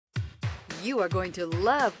You are going to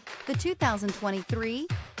love the 2023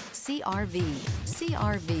 CR-V.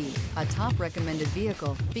 CR-V, a top recommended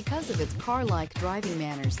vehicle because of its car-like driving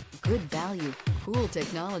manners, good value, cool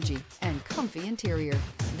technology, and comfy interior.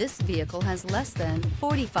 This vehicle has less than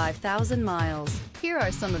 45,000 miles. Here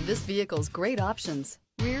are some of this vehicle's great options: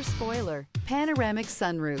 rear spoiler, panoramic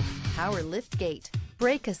sunroof, power lift gate,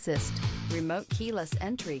 brake assist, remote keyless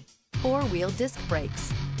entry, four-wheel disc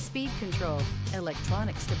brakes, speed control,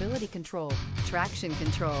 electronic stability control, traction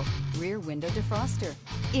control, rear window defroster.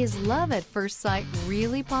 Is love at first sight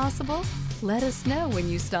really possible? Let us know when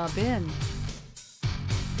you stop in.